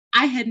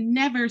 I had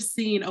never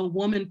seen a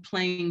woman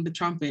playing the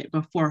trumpet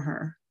before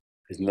her.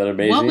 Isn't that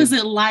amazing? What was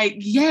it like?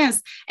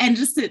 Yes. And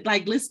just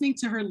like listening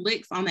to her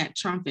licks on that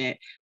trumpet.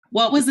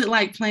 What was it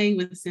like playing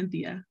with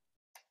Cynthia?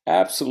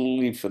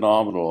 Absolutely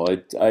phenomenal.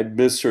 I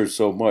miss her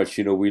so much.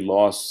 You know, we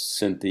lost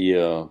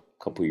Cynthia a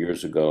couple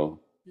years ago.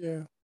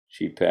 Yeah.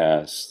 She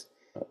passed.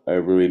 I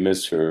really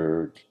miss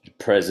her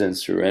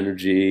presence, her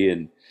energy,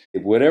 and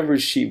whatever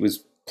she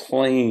was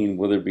playing,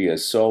 whether it be a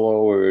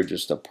solo or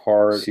just a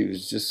part, she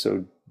was just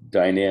so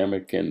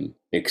dynamic and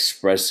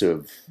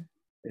expressive.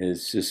 It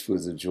just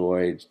was a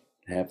joy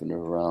having her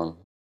around.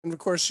 And of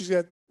course, she's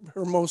got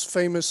her most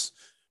famous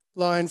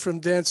line from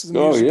Dance of the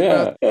Oh,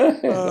 Music.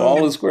 yeah.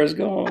 All the squares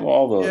go,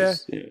 all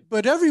those. Yeah.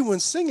 But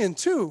everyone's singing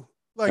too,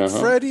 like Uh-huh.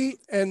 Freddie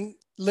and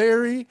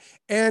Larry,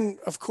 and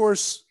of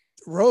course,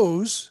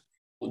 Rose.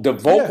 The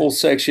vocal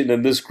section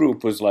in this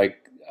group was like,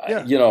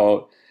 Yeah. you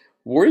know,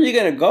 where are you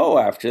going to go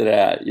after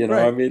that? You know,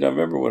 Right. I mean, I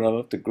remember when I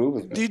left the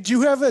group. Did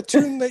you have a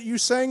tune that you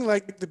sang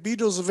like the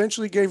Beatles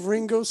eventually gave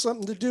Ringo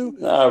something to do?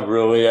 Not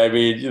really. I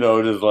mean, you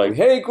know, just like,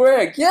 hey,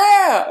 Greg,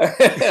 yeah.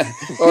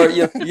 Or,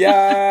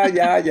 yeah.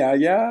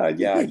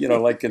 You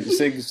know, like can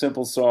sing a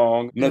simple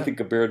song. Nothing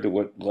compared to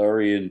what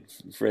Larry and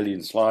Freddie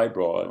and Sly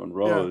brought on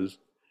Rose.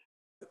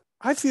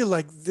 I feel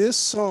like this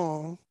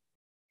song,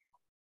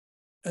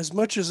 as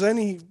much as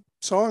any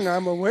song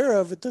I'm aware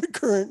of at the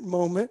current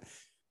moment,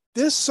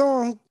 this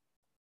song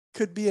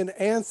could be an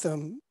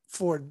anthem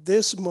for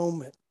this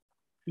moment.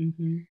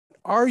 Mm-hmm.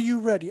 Are you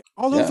ready?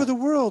 All Yeah. over the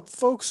world,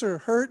 folks are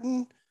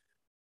hurting.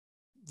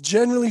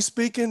 Generally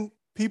speaking,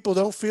 people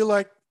don't feel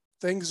like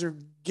things are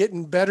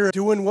getting better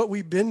doing what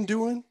we've been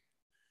doing.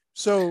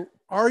 So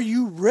are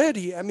you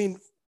ready? I mean,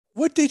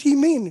 what did he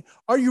mean?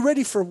 Are you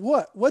ready for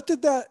what? What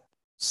did that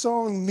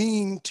song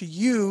mean to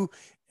you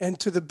and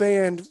to the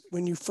band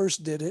when you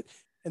first did it?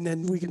 And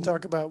then we can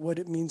talk about what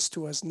it means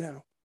to us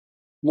now.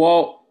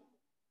 Well,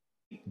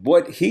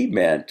 what he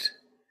meant,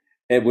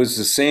 it was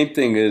the same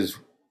thing as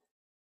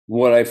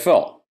what I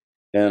felt.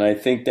 And I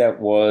think that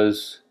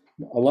was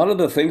a lot of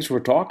the things we're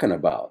talking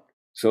about.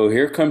 So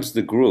here comes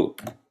the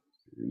group,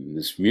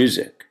 this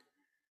music,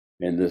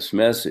 and this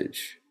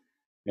message,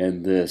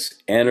 and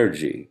this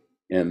energy,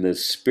 and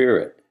this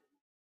spirit.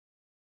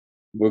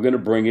 We're going to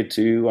bring it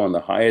to you on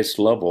the highest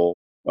level.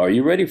 Are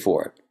you ready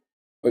for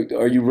it?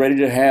 Are you ready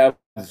to have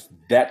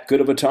that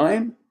good of a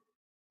time?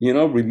 You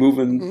know,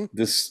 removing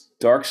this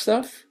dark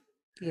stuff?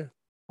 Yeah.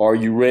 Are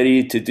you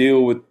ready to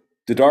deal with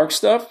the dark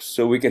stuff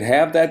so we can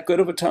have that good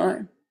of a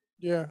time?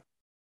 Yeah.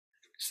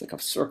 It's like a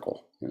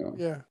circle, you know?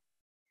 Yeah.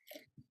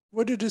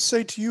 What did it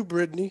say to you,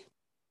 Brittany?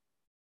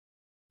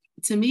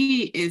 To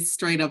me, it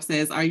straight up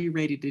says, "Are you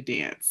ready to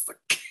dance?"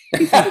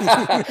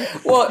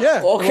 Well,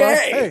 Yeah, okay. well,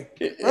 hey,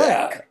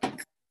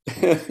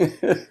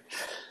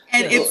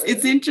 And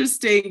it's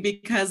interesting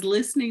because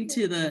listening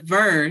to the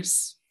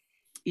verse,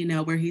 you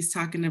know, where he's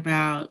talking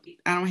about,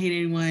 I don't hate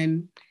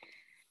anyone,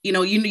 you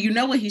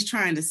know what he's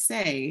trying to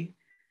say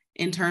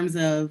in terms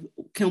of,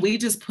 can we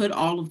just put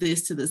all of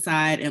this to the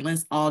side and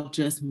let's all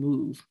just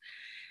move?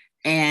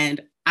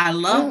 And I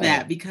love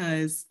that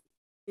because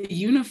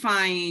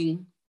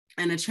unifying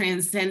and a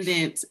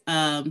transcendent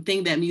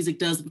thing that music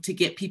does to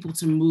get people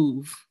to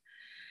move.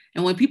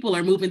 And when people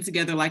are moving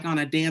together, like on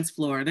a dance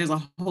floor, there's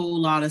a whole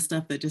lot of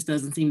stuff that just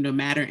doesn't seem to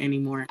matter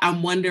anymore.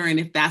 I'm wondering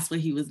if that's what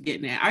he was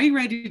getting at. Are you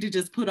ready to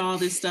just put all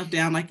this stuff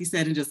down, like you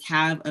said, and just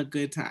have a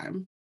good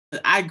time?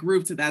 I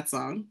grew to that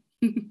song.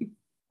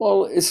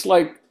 Well, it's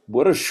like,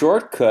 what a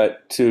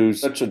shortcut to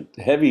such a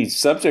heavy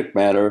subject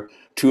matter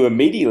to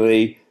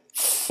immediately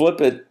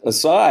flip it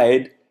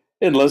aside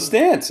and let's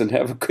dance and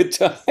have a good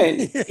time.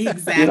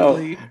 Exactly. You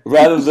know,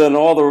 rather than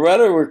all the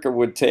rhetoric it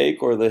would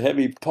take or the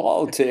heavy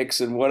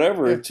politics and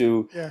whatever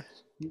to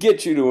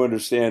get you to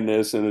understand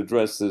this and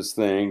address this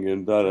thing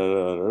and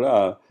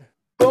da-da-da-da-da.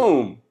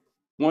 Boom,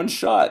 one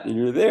shot and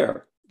you're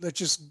there. Let's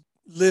just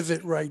live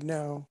it right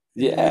now.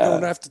 Yeah. You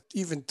don't have to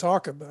even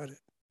talk about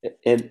it.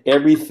 And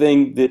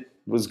everything that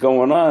was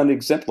going on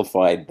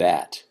exemplified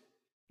that.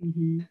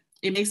 Mm-hmm.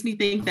 It makes me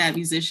think that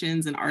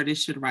musicians and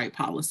artists should write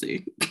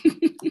policy.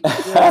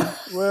 Yeah,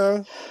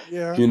 well,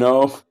 yeah. You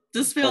know?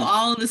 Just fill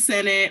all of the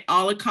Senate,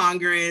 all of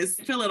Congress,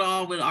 fill it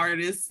all with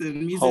artists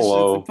and musicians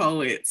and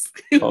poets.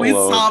 We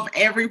solve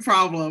every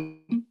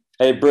problem.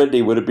 Hey,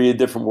 Brittany, would it be a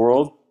different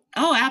world?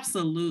 Oh,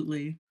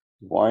 absolutely.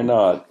 Why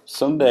not?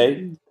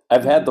 Someday.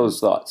 I've had those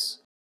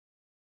thoughts.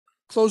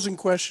 Closing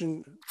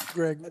question,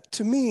 Greg.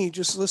 To me,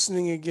 just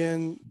listening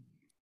again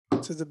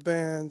to the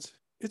band,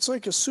 it's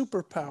like a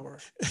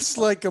superpower. It's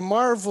like a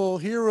Marvel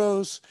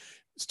heroes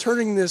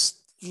turning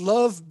this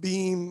love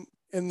beam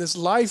and this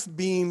life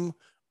beam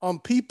on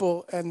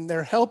people, and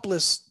they're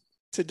helpless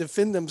to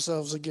defend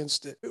themselves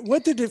against it.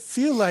 What did it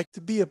feel like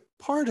to be a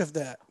part of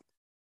that?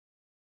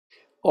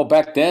 Well,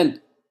 back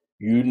then,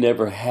 you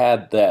never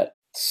had that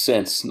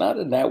sense, not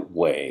in that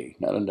way,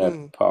 not in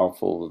that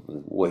powerful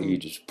way you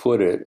just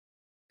put it,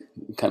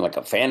 kind of like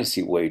a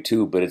fantasy way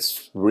too, but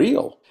it's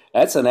real.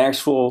 That's an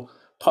actual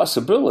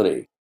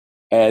possibility.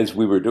 As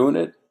we were doing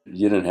it,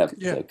 you didn't have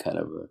that kind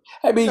of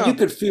you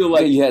could feel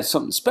like you had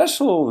something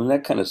special and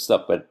that kind of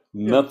stuff, but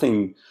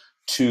nothing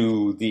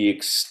to the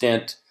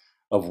extent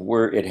of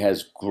where it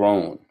has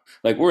grown.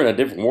 Like, we're in a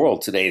different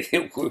world today.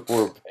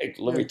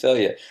 Let me tell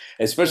you,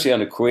 especially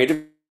on a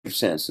creative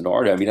sense in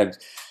art. I mean,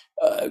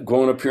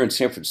 growing up here in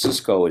San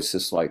Francisco, it's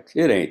just like,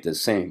 it ain't the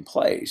same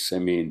place. I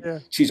mean,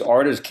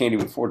 artists can't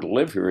even afford to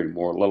live here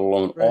anymore, let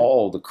alone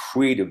all the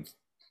creative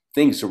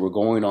things that were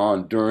going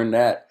on during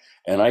that.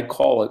 And I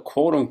call it,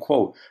 quote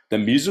unquote, the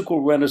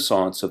musical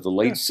renaissance of the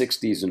late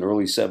 60s and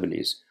early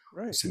 70s.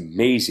 Right. It's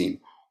amazing.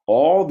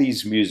 All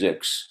these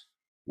musics,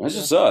 not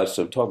just us,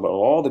 I'm talking about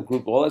all the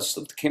group, all that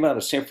stuff that came out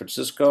of San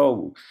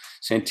Francisco,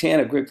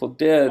 Santana, Grateful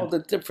Dead, all the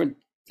different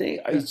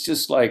things. It's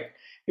just like,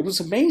 it was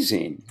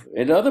amazing.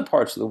 In other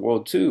parts of the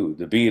world too,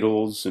 the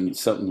Beatles, and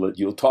something that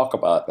you'll talk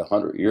about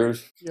 100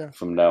 years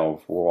from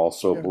now. We're all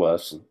so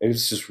blessed.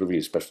 It's just really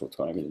a special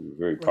time and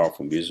very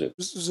powerful music.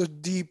 This is a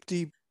deep,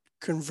 deep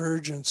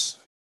convergence.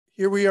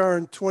 Here we are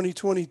in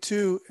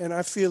 2022, and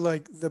I feel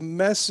like the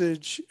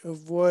message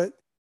of what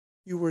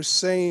you were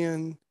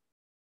saying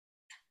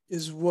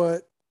is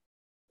what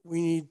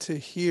we need to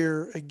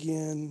hear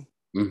again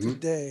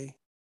today.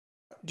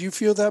 Do you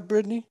feel that,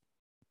 Brittany?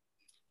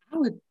 I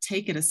would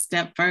take it a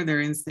step further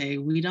and say,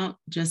 we don't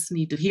just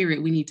need to hear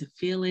it, we need to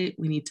feel it,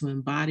 we need to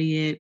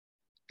embody it.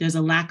 There's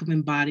a lack of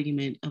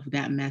embodiment of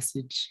that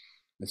message.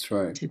 That's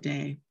right.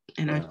 Today.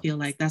 And I feel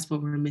like that's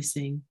what we're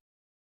missing.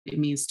 It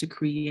means to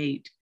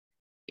create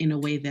in a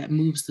way that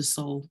moves the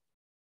soul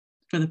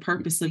for the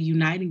purpose of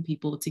uniting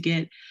people to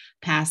get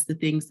past the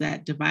things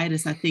that divide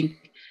us. I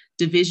think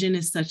division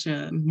is such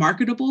a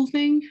marketable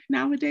thing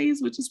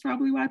nowadays, which is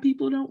probably why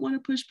people don't want to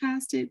push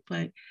past it.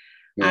 But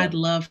I'd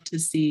love to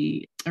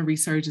see a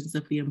resurgence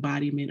of the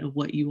embodiment of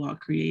what you all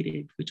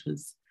created, which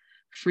was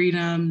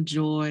freedom,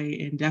 joy,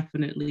 and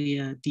definitely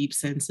a deep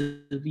sense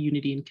of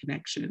unity and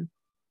connection.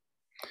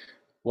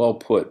 Well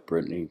put,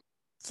 Brittany.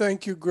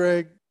 Thank you,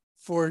 Greg,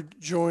 for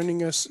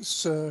joining us.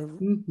 It's a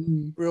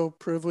real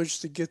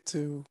privilege to get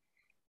to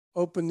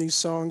open these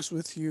songs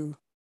with you.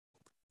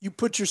 You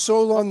put your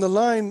soul on the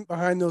line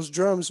behind those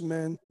drums,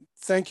 man.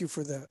 Thank you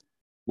for that.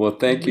 Well,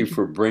 thank you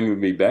for bringing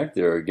me back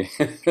there again.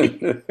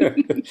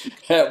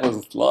 That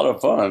was a lot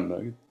of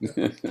fun.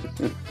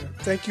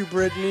 Thank you,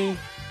 Brittany.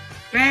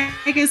 Greg,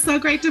 it's so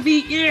great to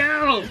meet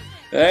you.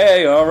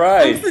 Hey, all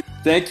right.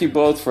 Thank you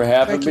both for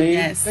having me.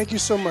 Yes. Thank you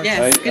so much.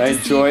 Yes, I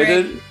enjoyed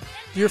it.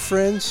 Dear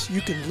friends, you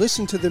can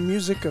listen to the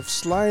music of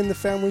Sly and the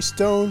Family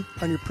Stone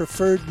on your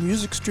preferred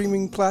music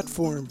streaming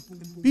platform.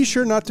 Be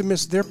sure not to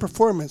miss their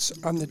performance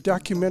on the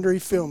documentary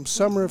film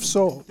Summer of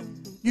Soul.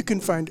 You can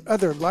find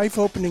other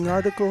life-opening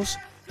articles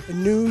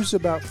and news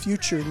about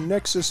future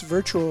Nexus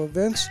virtual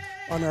events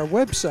on our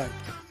website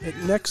at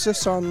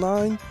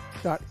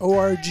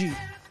nexusonline.org.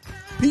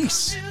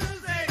 Peace.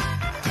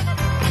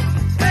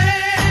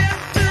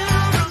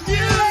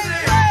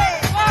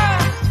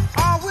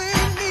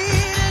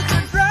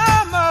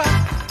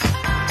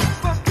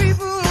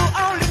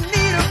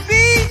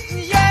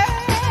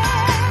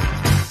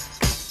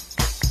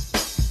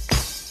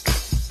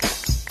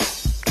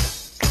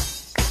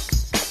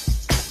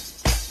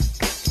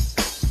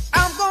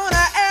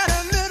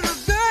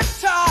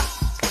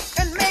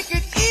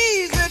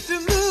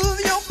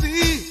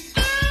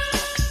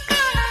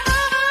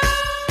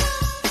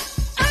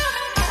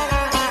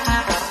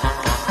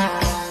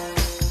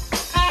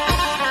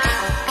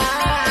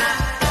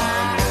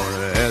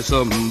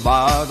 Some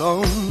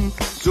bottom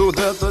so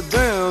that the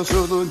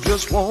dancer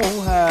just won't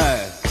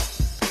hide.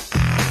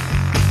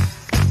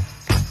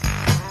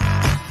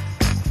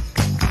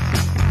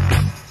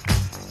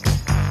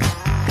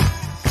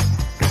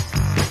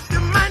 You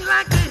might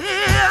like to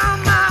hear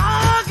my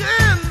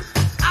organ.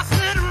 I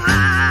said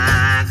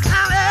right,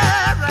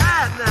 solid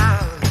right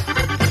now.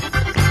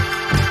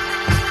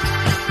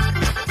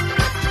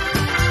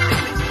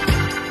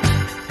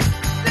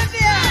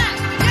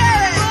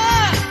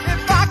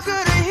 If I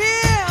could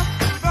hear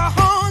the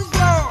horns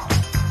blow,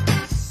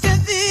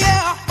 Cynthia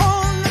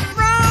on the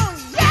throne,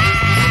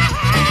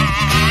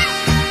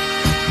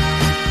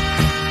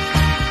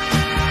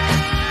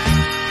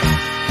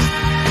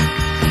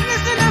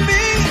 listen to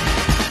me,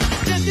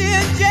 Cynthia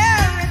and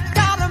Jerry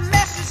got a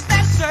message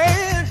that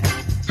said,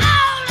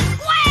 all the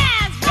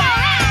squares,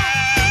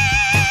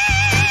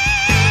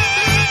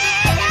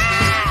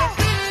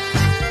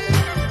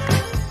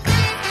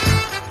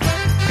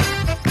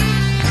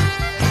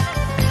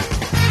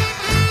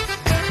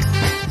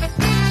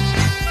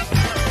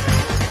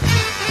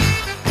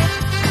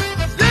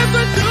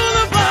 listen to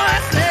the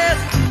voices.